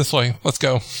 Yes, this way. Let's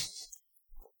go.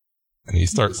 And he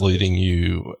starts leading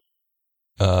you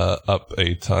up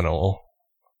a tunnel.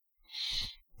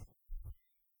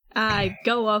 I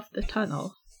go off the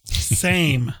tunnel.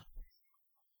 Same.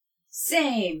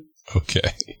 Same.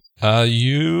 Okay.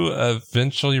 You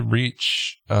eventually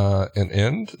reach an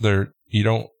end. You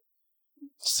don't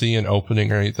see an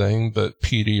opening or anything, but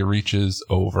Petey reaches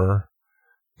over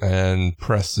and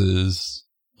presses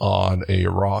on a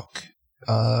rock,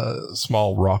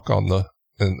 small rock on the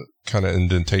kind of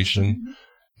indentation,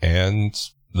 and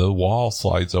the wall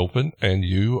slides open, and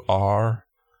you are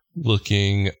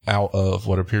looking out of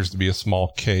what appears to be a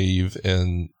small cave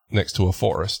next to a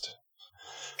forest.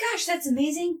 Gosh, that's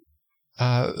amazing.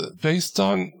 Based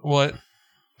on what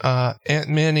Aunt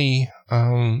Minnie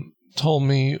told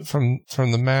me from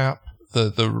the map,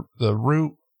 the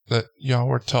route that y'all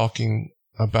were talking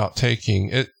about taking,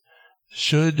 it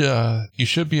should you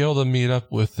should be able to meet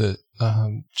up with it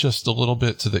just a little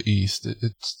bit to the east.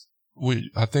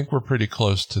 I think we're pretty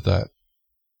close to that.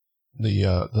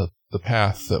 The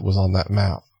path that was on that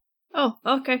map. Oh,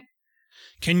 okay.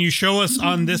 Can you show us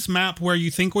on this map where you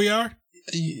think we are?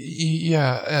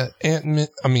 Yeah,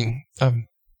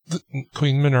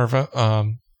 Queen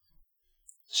Minerva.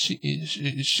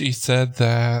 She said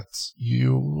that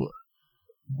you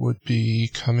would be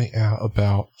coming out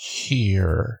about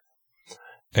here,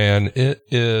 and it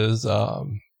is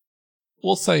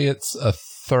we'll say it's a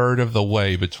third of the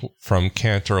way from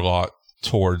Canterlot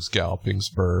towards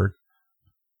Gallopingsburg.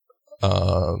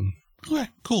 Okay,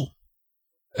 cool.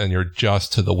 And you're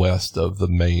just to the west of the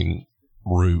main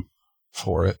route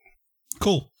for it.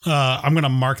 Cool. I'm going to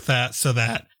mark that so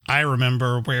that I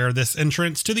remember where this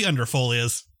entrance to the Underfold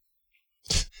is.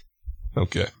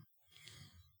 Okay.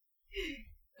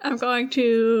 I'm going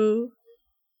to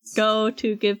go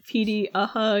to give Petey a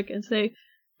hug and say,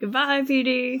 goodbye,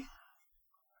 Petey.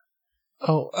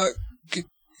 Oh,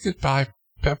 goodbye,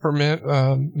 Peppermint.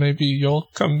 Maybe you'll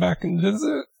come back and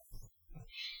visit?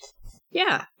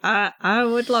 Yeah, I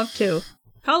would love to.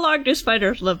 How long do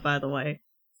spiders live, by the way?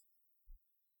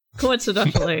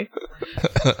 Coincidentally.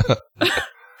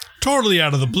 Totally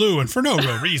out of the blue and for no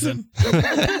real reason.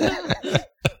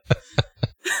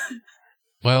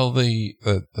 Well, the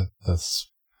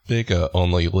Spiga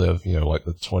only live, like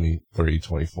the 23,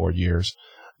 24 years.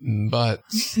 But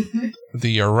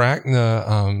the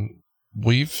Arachna,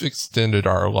 we've extended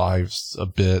our lives a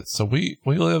bit, so we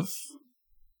live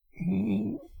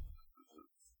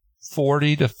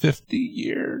 40 to 50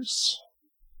 years.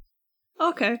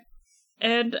 Okay.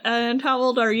 And how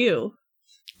old are you?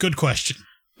 Good question.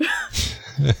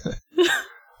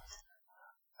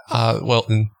 Well,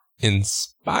 in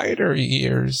spider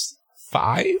years,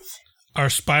 5? Are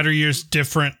spider years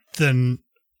different than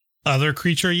other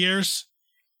creature years?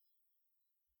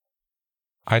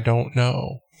 I don't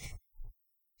know.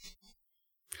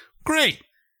 Great.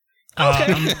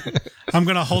 Okay. I'm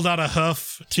going to hold out a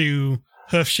hoof to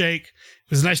Hoof Shake. It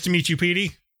was nice to meet you,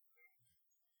 Petey.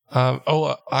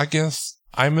 I guess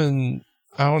I'm in,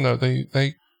 I don't know,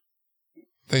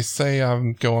 they say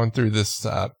I'm going through this,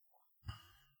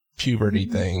 puberty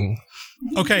thing.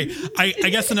 Okay, I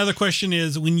guess another question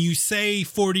is, when you say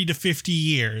 40 to 50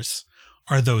 years,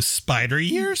 are those spider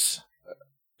years?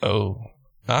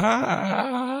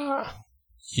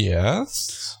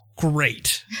 Yes.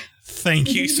 Great.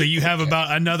 Thank you. So you have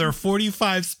about another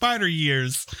 45 spider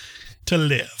years to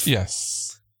live.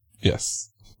 Yes.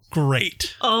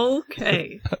 Great.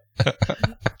 Okay.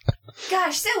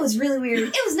 Gosh, that was really weird.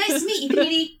 It was nice to meet you,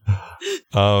 Petey.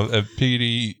 And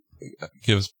Petey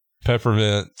gives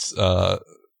Peppermint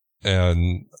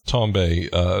and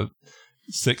Tombe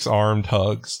 6-armed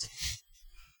hugs.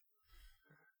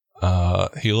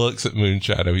 He looks at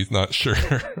Moonshadow. He's not sure.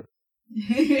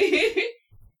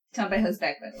 Tombe hugs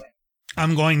back, by the way.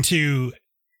 I'm going to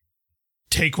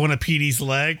take one of Petey's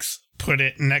legs, put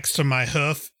it next to my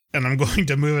hoof, and I'm going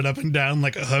to move it up and down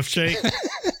like a hoof shake.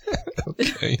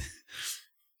 Okay.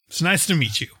 It's nice to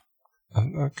meet you.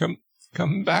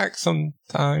 Come back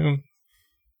sometime.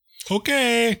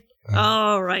 Okay.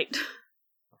 All right.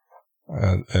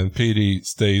 And Petey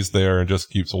stays there and just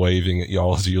keeps waving at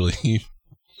y'all as you leave.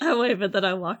 I wave and then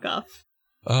I walk off.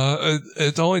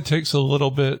 It only takes a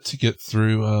little bit to get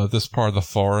through this part of the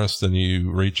forest, and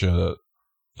you reach a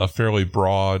fairly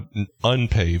broad,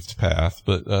 unpaved path,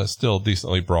 but still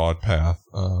decently broad path,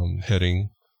 heading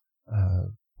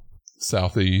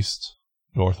southeast,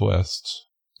 northwest.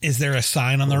 Is there a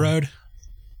sign on the road?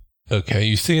 Okay,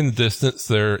 you see in the distance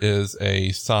there is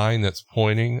a sign that's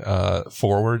pointing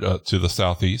forward to the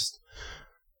southeast,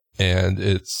 and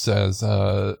it says,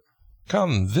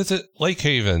 "Come visit Lake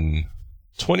Haven,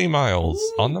 20 miles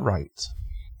on the right."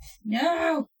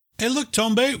 No. Hey, look,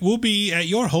 Tombe, we'll be at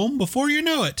your home before you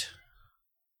know it.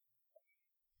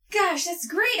 Gosh, that's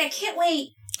great. I can't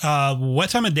wait. What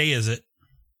time of day is it?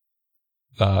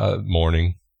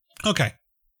 Morning. Okay.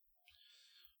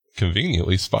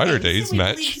 Conveniently, spider days so we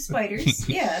match. believed the spiders,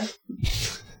 yeah.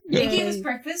 They gave us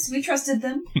breakfast. We trusted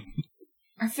them.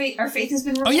 Our faith has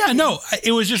been rewarded. Oh, yeah, no.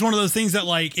 It was just one of those things that,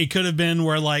 like, it could have been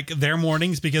where, like, their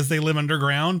mornings, because they live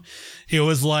underground, it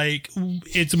was like,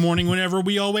 it's morning whenever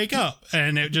we all wake up.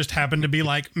 And it just happened to be,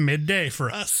 like, midday for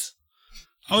us.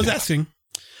 I was asking.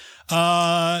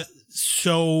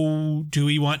 So do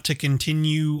we want to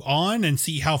continue on and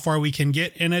see how far we can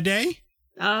get in a day?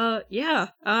 Yeah.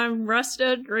 I'm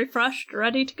rested, refreshed,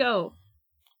 ready to go.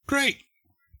 Great.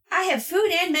 I have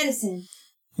food and medicine.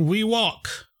 We walk.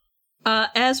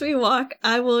 As we walk,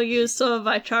 I will use some of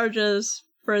my charges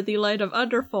for the Light of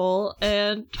Underfall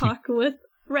and talk with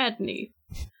Radney.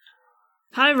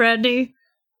 Hi, Radney.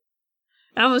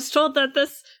 I was told that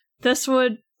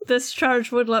this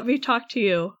charge would let me talk to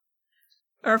you.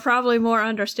 Or probably more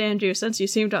understand you, since you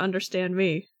seem to understand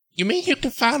me. You mean you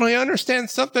can finally understand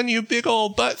something, you big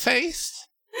old butt face?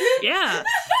 Yeah.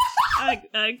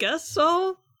 I guess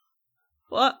so.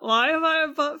 What? Why am I a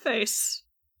butt face?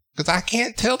 Because I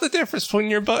can't tell the difference between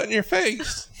your butt and your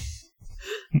face.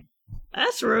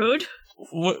 That's rude.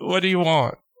 What do you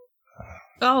want?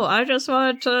 Oh, I just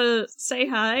wanted to say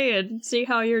hi and see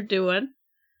how you're doing.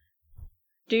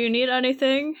 Do you need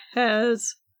anything?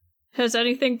 Has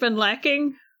anything been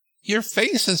lacking? Your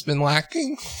face has been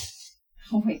lacking.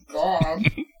 Oh my god.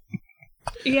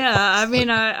 Yeah, I mean,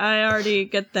 I already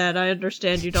get that. I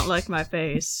understand you don't like my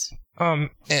face.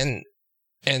 And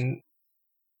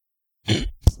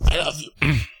I love you.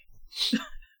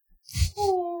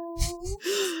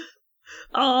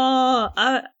 Oh,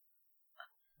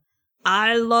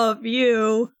 I love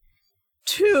you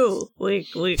too. Wink.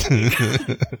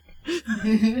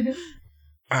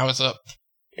 I was up,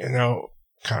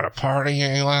 kind of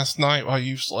partying last night while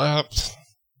you slept.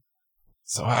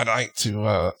 So I'd like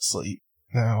to sleep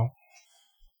now.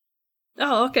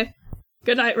 Oh, okay.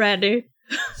 Good night, Randy.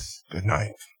 Good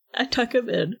night. I tuck him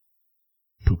in.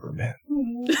 Pooperman.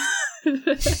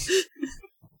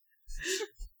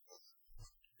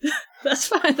 That's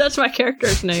fine. That's my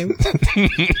character's name.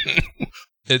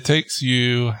 It takes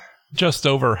you just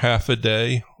over half a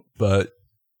day, but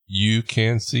you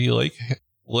can see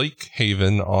Lake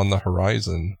Haven on the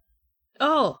horizon.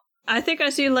 Oh, I think I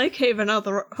see Lake Haven on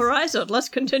the horizon. Let's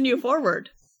continue forward.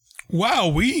 Wow,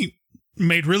 we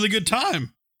made really good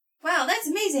time. Wow, that's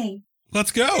amazing.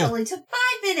 Let's go. It only took 5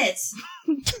 minutes.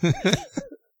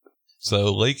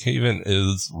 So Lake Haven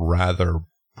is rather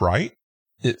bright.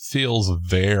 It feels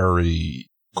very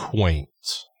quaint,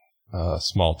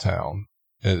 small town.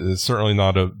 It's certainly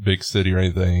not a big city or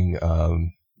anything.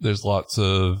 There's lots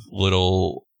of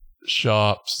little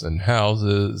shops and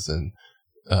houses, and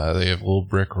they have a little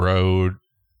brick road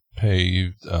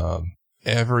paved.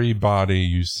 Everybody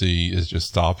you see is just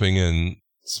stopping and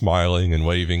smiling and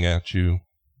waving at you.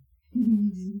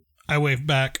 I wave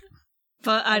back.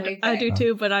 But I do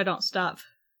too, but I don't stop.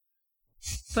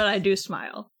 But I do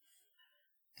smile.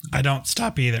 I don't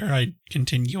stop either. I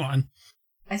continue on.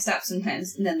 I stop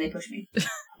sometimes, and then they push me.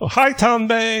 Oh, hi, Tom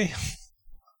Bay.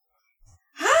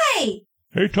 Hi!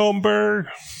 Hey, Tom Berg.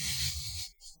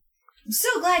 I'm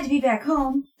so glad to be back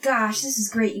home. Gosh, this is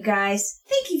great, you guys.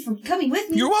 Thank you for coming with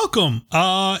me. You're welcome.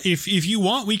 If you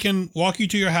want, we can walk you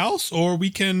to your house, or we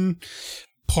can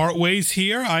part ways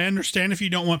here. I understand if you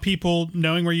don't want people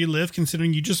knowing where you live,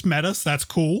 considering you just met us. That's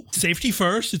cool. Safety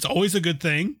first. It's always a good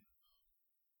thing.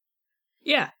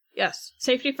 Yeah, yes.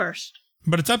 Safety first.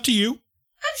 But it's up to you.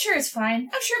 I'm sure it's fine.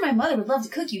 I'm sure my mother would love to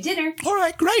cook you dinner. All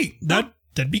right, great.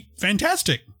 That'd be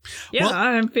fantastic. Yeah, Well,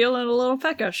 I'm feeling a little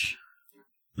peckish.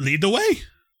 lead the way.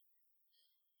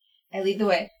 I lead the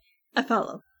way. I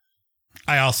follow.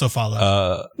 I also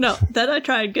follow. No, then I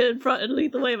try and get in front and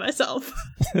lead the way myself.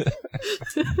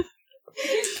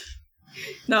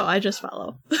 No, I just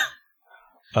follow.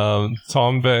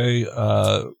 Tom Bay,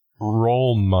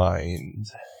 roll mind.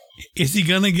 Is he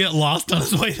going to get lost on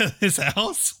his way to his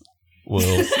house?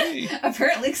 We'll see.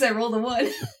 Apparently, because I rolled a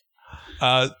 1.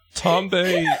 Tom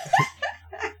Bay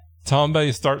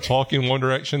starts walking one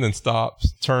direction and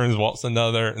stops, turns, walks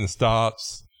another, and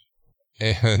stops.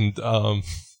 And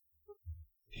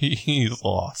he's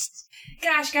lost.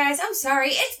 Gosh, guys, I'm sorry.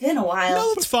 It's been a while.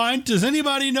 No, it's fine. Does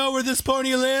anybody know where this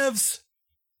pony lives?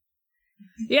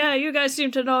 Yeah, you guys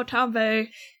seem to know Tom Bay.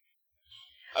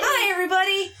 Hi,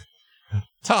 everybody.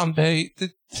 Tom Bay,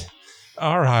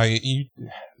 all right,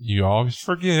 you always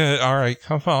forget. All right,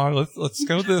 come on, let's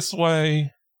go this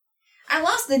way. I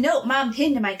lost the note Mom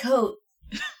pinned to my coat.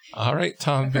 All right,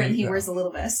 Tom Bay. Apparently, he wears a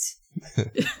little vest.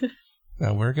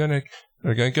 Now we're gonna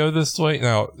go this way.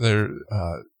 Now there,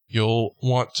 you'll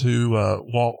want to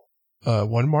walk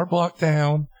one more block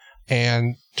down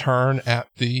and turn at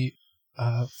the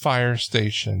fire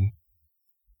station.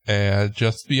 And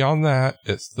just beyond that,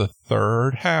 it's the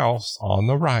third house on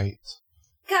the right.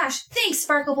 Gosh, thanks,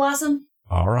 Sparkle Blossom.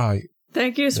 All right.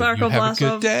 Thank you, Sparkle Blossom.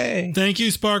 Have a good day. Thank you,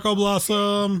 Sparkle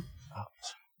Blossom.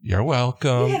 You're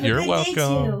welcome. You're welcome.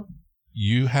 Day too.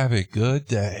 You have a good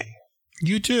day.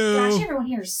 You too. Gosh, everyone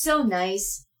here is so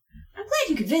nice. I'm glad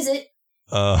you could visit.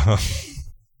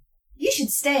 You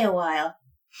should stay a while.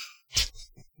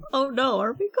 Oh no,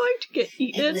 are we going to get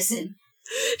eaten? And listen.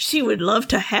 She would love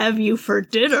to have you for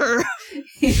dinner.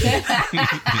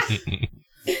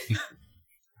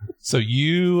 So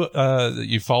you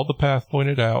follow the path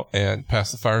pointed out and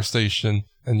pass the fire station,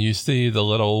 and you see the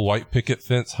little white picket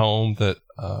fence home that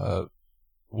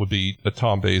would be a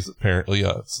Tom Bay's. Apparently,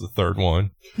 it's the third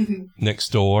one.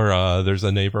 Next door, there's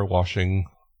a neighbor washing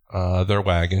their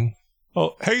wagon.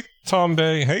 Oh, hey Tom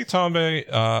Bay,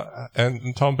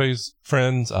 and Tom Bay's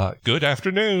friends. Good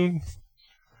afternoon.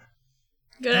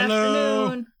 Good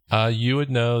Hello. afternoon. You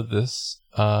would know this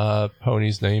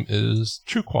pony's name is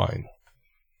Truequine.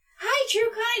 Hi,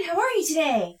 Truequine. How are you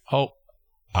today? Oh,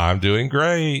 I'm doing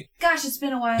great. Gosh, it's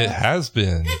been a while. It has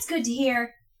been. That's good to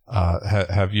hear.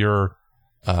 Have your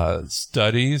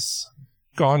studies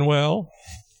gone well?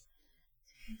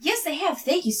 Yes, they have.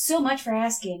 Thank you so much for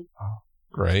asking.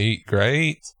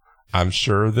 Great. I'm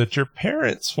sure that your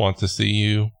parents want to see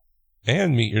you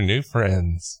and meet your new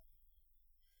friends.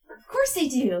 Of course they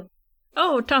do.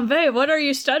 Oh, Tom Bay, what are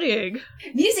you studying?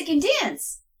 Music and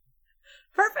dance.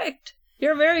 Perfect.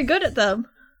 You're very good at them.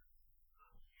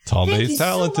 Tom Thank Bay's you so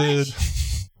talented.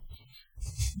 much.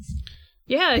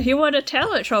 Yeah, he won a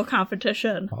talent show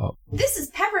competition. This is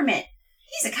Peppermint.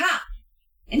 He's a cop.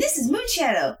 And this is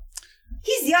Moonshadow.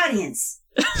 He's the audience.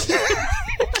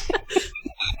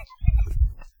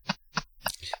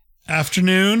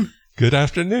 Afternoon. Good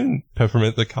afternoon,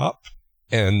 Peppermint the cop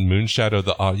and Moonshadow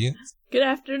the audience. Good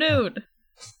afternoon.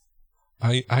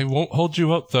 I won't hold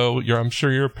you up, though. I'm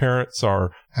sure your parents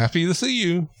are happy to see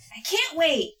you. I can't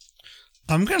wait.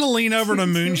 I'm going to lean over to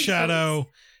Moonshadow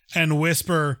and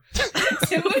whisper,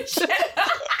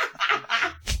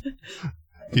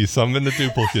 He summoned a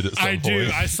duplicate at some point. I do.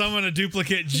 I summon a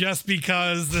duplicate just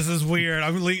because this is weird.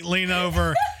 I'm lean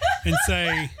over and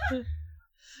say,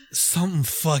 something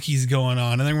fucky's going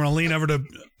on. And then we're going to lean over to,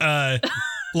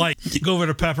 go over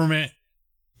to Peppermint.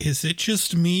 Is it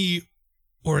just me,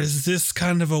 or is this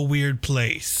kind of a weird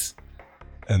place?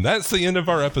 And that's the end of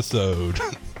our episode.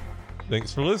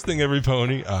 Thanks for listening, every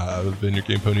pony. I've been your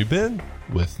Game Pony Ben.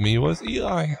 With me was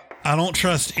Eli. I don't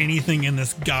trust anything in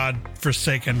this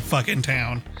godforsaken fucking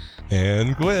town.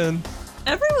 And Gwen.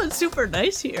 Everyone's super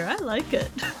nice here. I like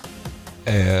it.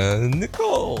 And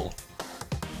Nicole.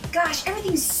 Gosh,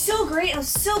 everything's so great. I'm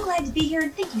so glad to be here,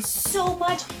 and thank you so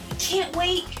much. I can't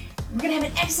wait. We're going to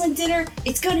have an excellent dinner.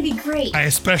 It's going to be great. I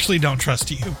especially don't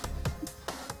trust you.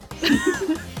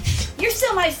 You're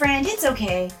still my friend. It's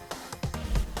okay.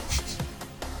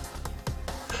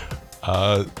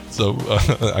 I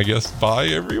guess bye,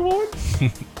 everyone.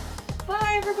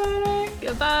 Bye, everybody.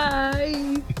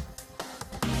 Goodbye.